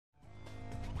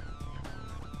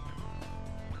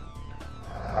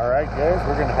Alright guys,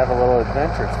 we're going to have a little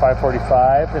adventure. It's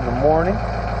 5:45 in the morning,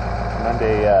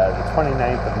 Monday the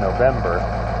 29th of November.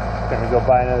 Going to go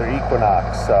buy another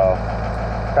Equinox, so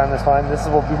found this one. This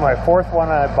will be my fourth one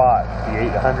I bought, the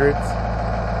 800s.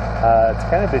 It's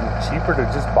kind of been cheaper to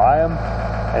just buy them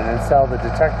and then sell the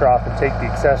detector off and take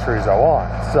the accessories I want.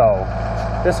 So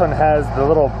this one has the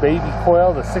little baby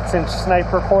coil, the 6-inch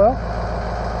sniper coil,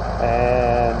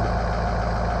 and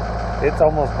it's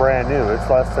almost brand new. It's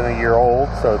less than a year old,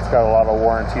 so it's got a lot of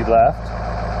warranty left.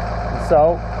 And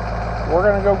so we're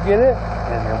gonna go get it,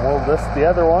 and then we'll list the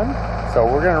other one.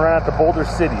 So we're gonna run out to Boulder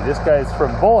City. This guy's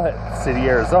from Boulder City,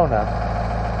 Arizona.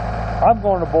 I'm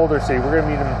going to Boulder City. We're gonna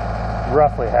meet him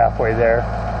roughly halfway there.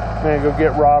 I'm gonna go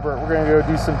get Robert. We're gonna go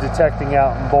do some detecting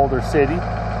out in Boulder City.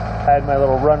 Had my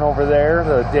little run over there,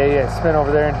 the day I spent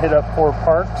over there, and hit up 4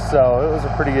 parks, so it was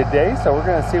a pretty good day. So we're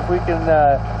gonna see if we can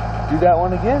do that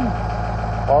one again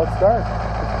while it's dark.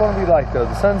 It's going to be light though.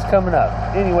 The sun's coming up.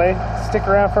 Anyway, stick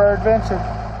around for our adventure.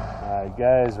 Alright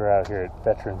guys, we're out here at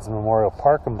Veterans Memorial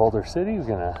Park in Boulder City. We're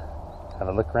gonna have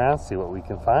a look around, see what we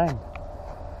can find.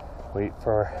 Wait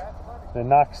for the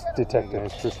NOX detector.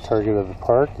 It's this target of the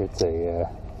park. It's a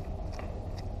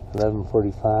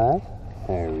 1145.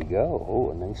 There we go. Oh,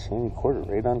 a nice shiny quarter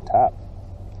right on top.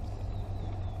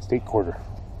 State quarter.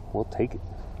 We'll take it.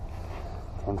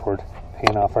 Going toward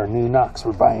paying off our new NOX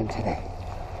we're buying today.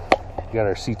 We got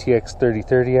our CTX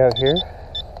 3030 out here.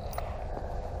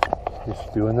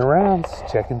 Just doing the rounds,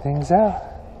 checking things out.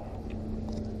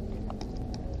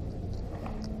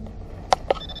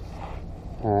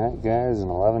 Alright guys, an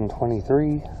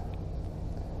 1123.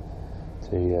 It's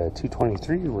a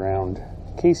 223 round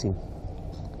casing.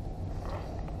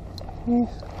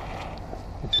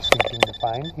 Interesting thing to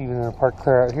find, even in a park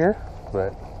clear out here,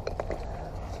 but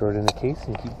throw it in the case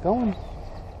and keep going.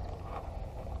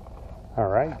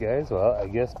 Alright guys, well I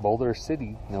guess Boulder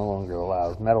City no longer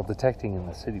allows metal detecting in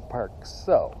the city parks,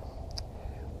 so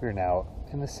we're now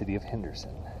in the city of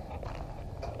Henderson,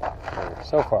 where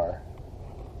so far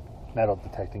metal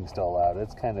detecting is still allowed.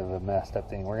 It's kind of a messed up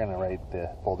thing. We're going to write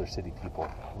the Boulder City people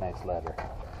a nice letter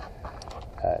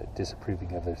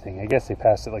disapproving of their thing. I guess they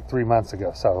passed it like 3 months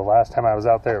ago, so the last time I was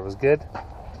out there it was good,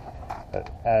 but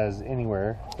as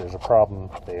anywhere there's a problem,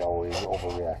 they always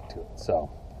overreact to it. So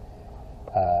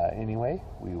anyway,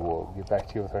 we will get back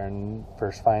to you with our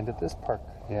first find at this park.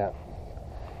 Yeah.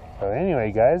 So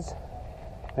anyway guys,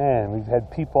 man, we've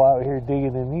had people out here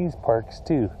digging in these parks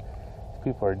too.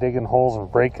 People are digging holes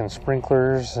and breaking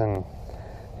sprinklers and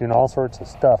doing all sorts of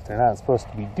stuff they're not supposed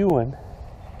to be doing.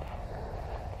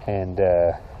 And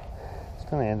it's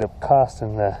going to end up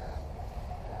costing the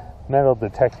metal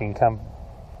detecting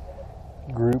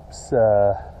groups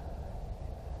a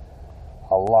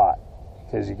lot,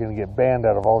 because you're going to get banned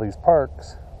out of all these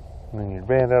parks. And when you're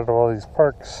banned out of all these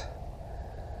parks,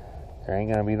 there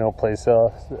ain't going to be no place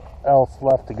else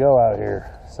left to go out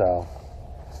here. So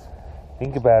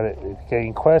think about it. If you got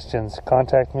any questions,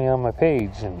 contact me on my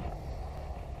page and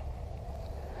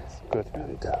go through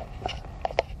the top.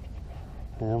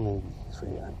 Well, maybe it's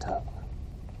right on top.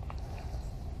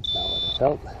 That's not what I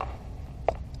felt.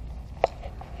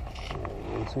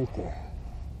 There it is right there.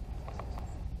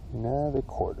 Another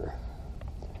quarter.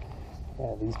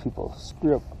 Yeah, these people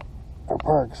screw up our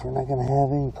parks. We're not going to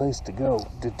have any place to go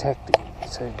detecting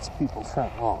besides people's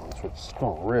front lawns, which is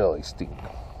going to really stink.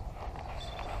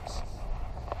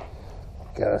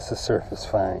 Got us a surface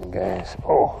find, guys.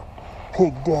 Oh,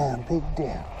 pig down, pig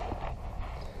down.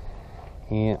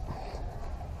 Yeah.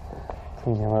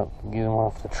 Clean him up and get him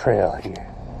off the trail here.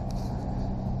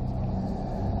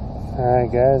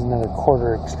 Alright guys, another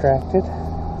quarter extracted.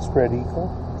 Spread equal.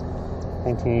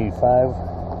 1985.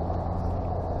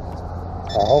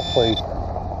 Hopefully,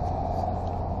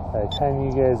 by the time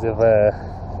you guys have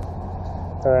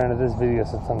got around to this video,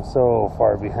 since I'm so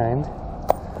far behind,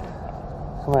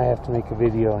 I might have to make a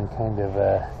video and kind of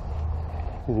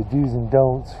do the do's and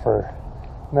don'ts for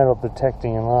metal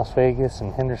detecting in Las Vegas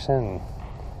and Henderson.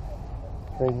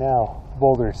 Right now,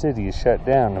 Boulder City is shut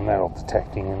down to metal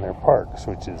detecting in their parks,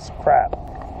 which is crap.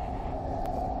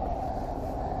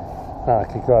 Not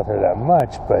like I go out there that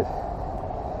much, but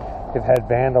they've had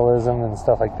vandalism and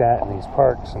stuff like that in these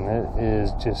parks, and it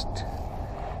is just,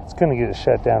 it's going to get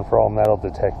shut down for all metal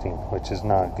detecting, which is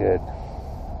not good.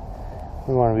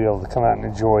 We want to be able to come out and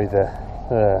enjoy the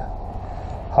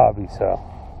hobby, so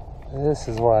this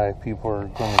is why people are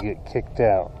going to get kicked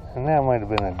out. And that might have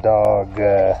been a dog.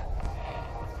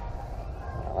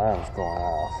 Alarm's going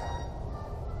off.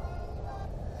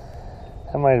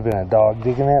 That might have been a dog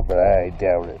digging that, but I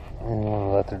doubt it. Anyone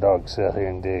will let their dog sit out here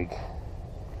and dig.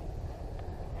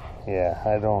 Yeah,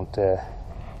 I don't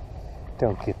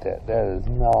don't get that. That is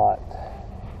not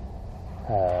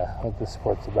what this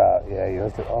sport's about. Yeah, you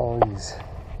look at all these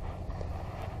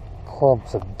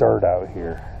clumps of dirt out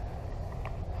here.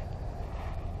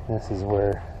 This is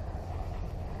where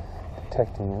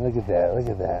detecting. Look at that. Look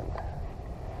at that.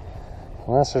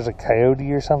 Unless there's a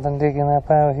coyote or something digging up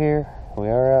out here, we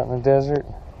are out in the desert.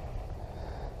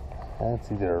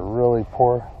 That's either really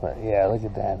poor, but yeah, look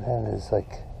at that. That is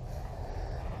like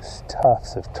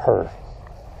tufts of turf.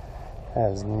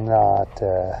 That is not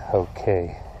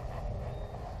okay.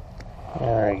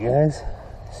 Alright, guys.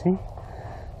 See? You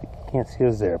can't see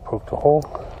us there. Poked a hole.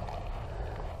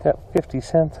 Got 50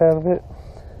 cents out of it.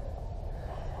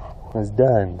 Was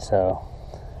done, so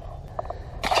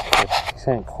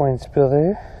 50-cent coin spill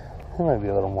there. There might be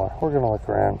a little more. We're gonna look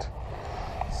around,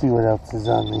 see what else is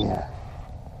on the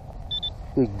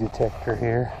big detector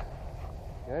here.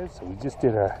 Guys, so we just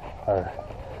did our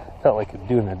felt like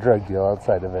doing a drug deal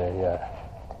outside of a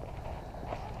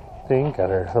thing. Got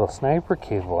our little sniper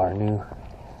cable, our new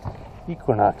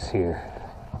Equinox here,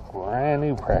 brand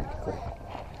new practically.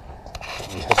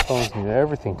 New headphones, new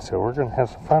everything. So we're gonna have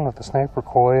some fun with the sniper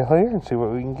coil here and see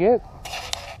what we can get.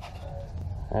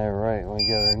 All right, we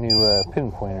got our new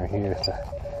pinpointer here, the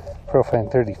Profine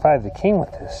 35 that came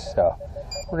with this. So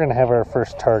we're gonna have our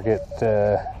first target.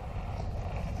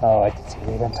 Oh, I can see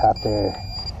right on top there.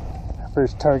 Our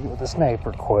first target with the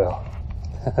sniper coil,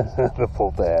 the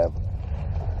full tab.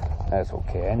 That's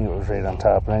okay. I knew it was right on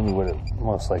top, and I knew what it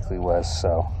most likely was.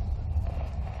 So.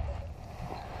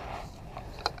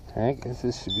 Alright guys,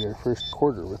 this should be our first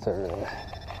quarter with our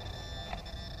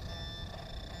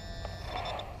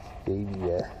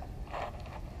baby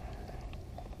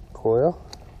coil.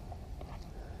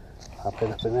 Pop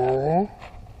it up and out of there.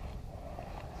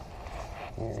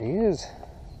 There he is.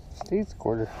 State's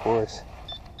quarter for us.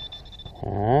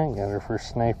 Alright, got our first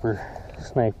sniper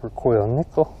coil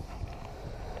nickel.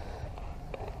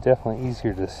 Definitely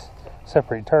easier to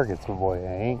separate targets, but boy,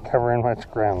 I ain't covering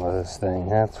much ground with this thing,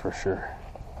 that's for sure.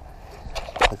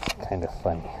 It's kind of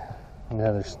funny.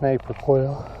 Another sniper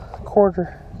coil,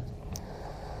 quarter.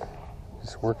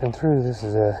 Just working through. This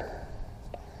is a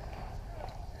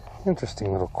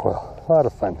interesting little coil. A lot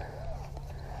of fun.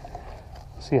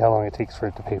 See how long it takes for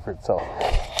it to pay for itself.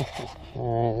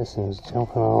 Alright, this thing's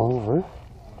jumping all over.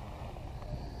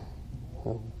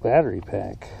 A battery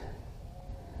pack.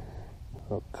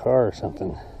 A car or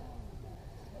something.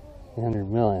 100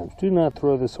 milliamps. Do not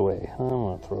throw this away. I'm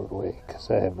going to throw it away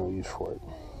because I have no use for it.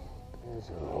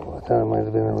 Oh, I thought it might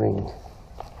have been a ring.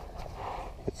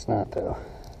 It's not though.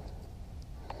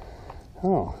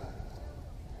 Oh.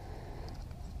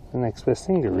 The next best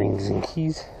thing to rings and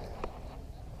keys.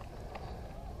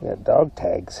 We got dog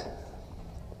tags.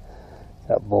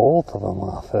 Got both of them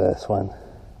off of this one.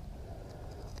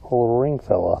 Whole ring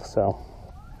fell off, so.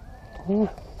 Yeah.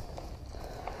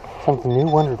 Something new.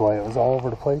 Wondered why it was all over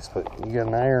the place, but you got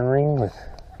an iron ring with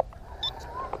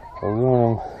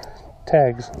aluminum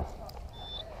tags.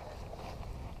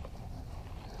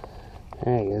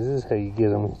 Alright guys, this is how you get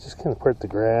them. You just kind of part the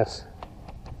grass.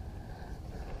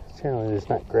 Generally there's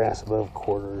not grass above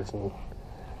quarters and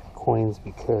coins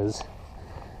because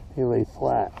they lay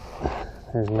flat.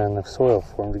 There's not enough soil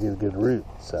for them to get a good root.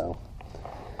 So,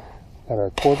 got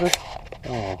our quarter.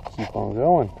 Oh, keep on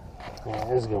going. Yeah,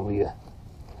 there's going to be a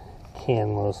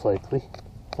can most likely.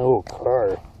 Oh,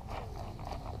 car.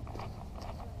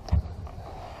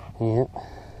 Yeah.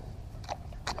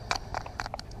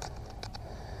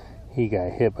 He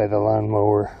got hit by the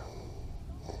lawnmower.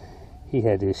 He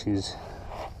had issues.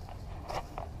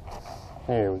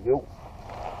 There we go.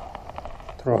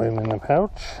 Throw him in the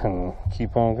pouch and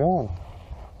keep on going.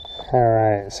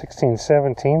 Alright,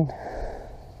 1617.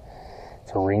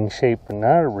 It's a ring shape, but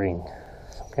not a ring.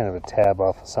 Some kind of a tab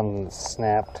off of something that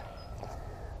snapped.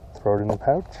 Throw it in the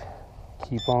pouch.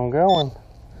 Keep on going.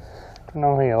 Don't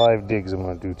know how many live digs I'm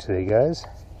going to do today, guys.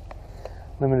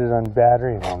 Limited on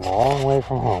battery and I'm a long way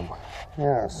from home.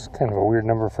 Yeah, it's kind of a weird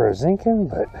number for a Zinkin,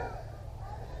 but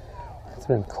it's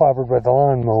been clobbered by the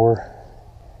lawnmower.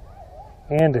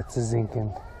 And it's a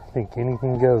Zinkin. I think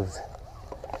anything goes.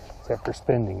 Except for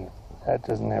spending it. That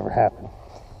doesn't ever happen.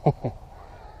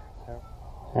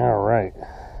 Alright.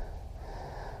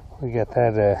 We got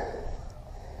that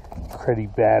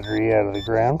cruddy battery out of the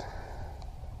ground.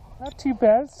 Not too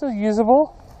bad, it's still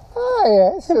usable. Oh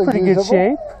yeah, it's still pretty usable. Good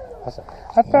shape.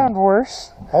 I found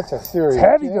worse. That's a serious It's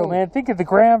heavy thing. though, man. Think of the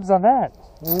grams on that.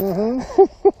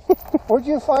 Where'd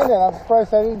you find that? I'm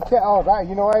surprised I didn't catch. Oh, that,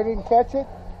 you know why I didn't catch it?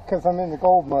 Because I'm in the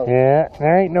gold mode. Yeah,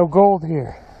 there ain't no gold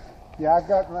here. Yeah, I've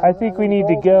got. I think we need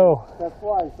to go. That's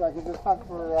why, so I can just hunt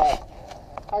for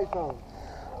high tones.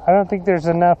 I don't think there's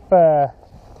enough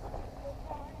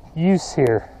use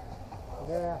here.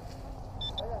 Yeah.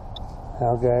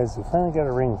 Now guys, we finally got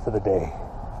a ring for the day.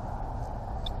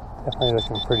 Definitely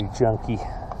looking pretty junky.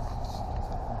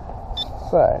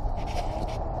 But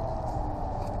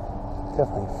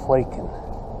definitely flaking.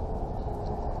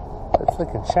 But it's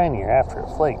looking shinier after it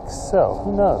flakes, so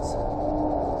who knows?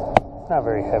 Not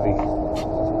very heavy.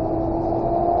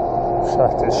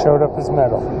 Shocked it showed up as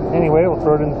metal. Anyway, we'll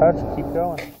throw it in the pouch and keep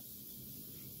going.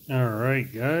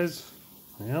 Alright guys,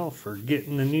 well, for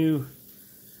getting the new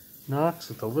NOX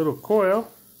with a little coil,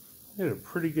 we had a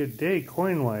pretty good day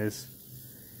coin wise.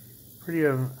 Pretty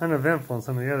uneventful in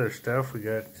some of the other stuff. We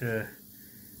got a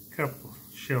couple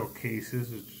shell cases,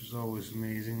 which is always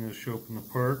amazing. Those show up in the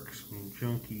park. Some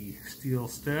junky steel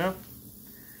stuff.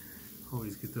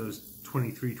 Always get those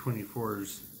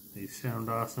 2324s. They sound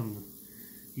awesome.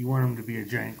 You want them to be a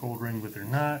giant gold ring, but they're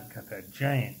not. Got that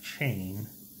giant chain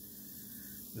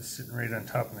just sitting right on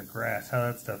top of the grass. How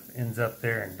that stuff ends up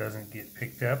there and doesn't get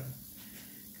picked up.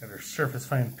 Got our surface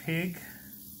fine pig,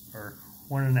 our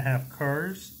 1.5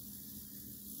 cars.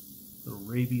 Little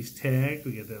rabies tag.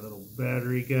 We got that little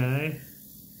battery guy.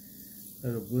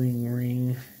 Little bling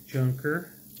ring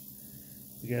junker.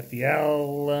 We got the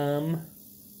alum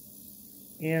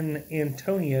and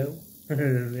Antonio,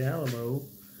 the Alamo.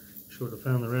 Should have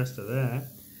found the rest of that.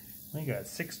 We got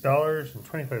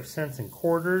 $6.25 in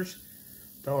quarters,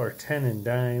 $1.10 in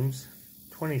dimes,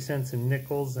 20 cents in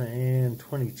nickels, and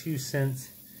 22 cents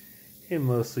in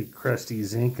mostly crusty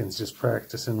zinc, and just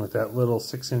practicing with that little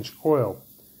 6-inch coil.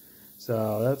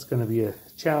 So that's going to be a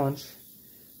challenge.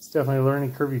 It's definitely a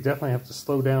learning curve. You definitely have to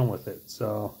slow down with it.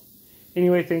 So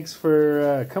anyway, thanks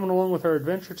for coming along with our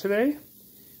adventure today.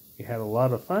 We had a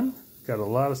lot of fun, got a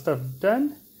lot of stuff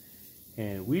done,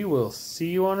 and we will see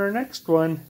you on our next one.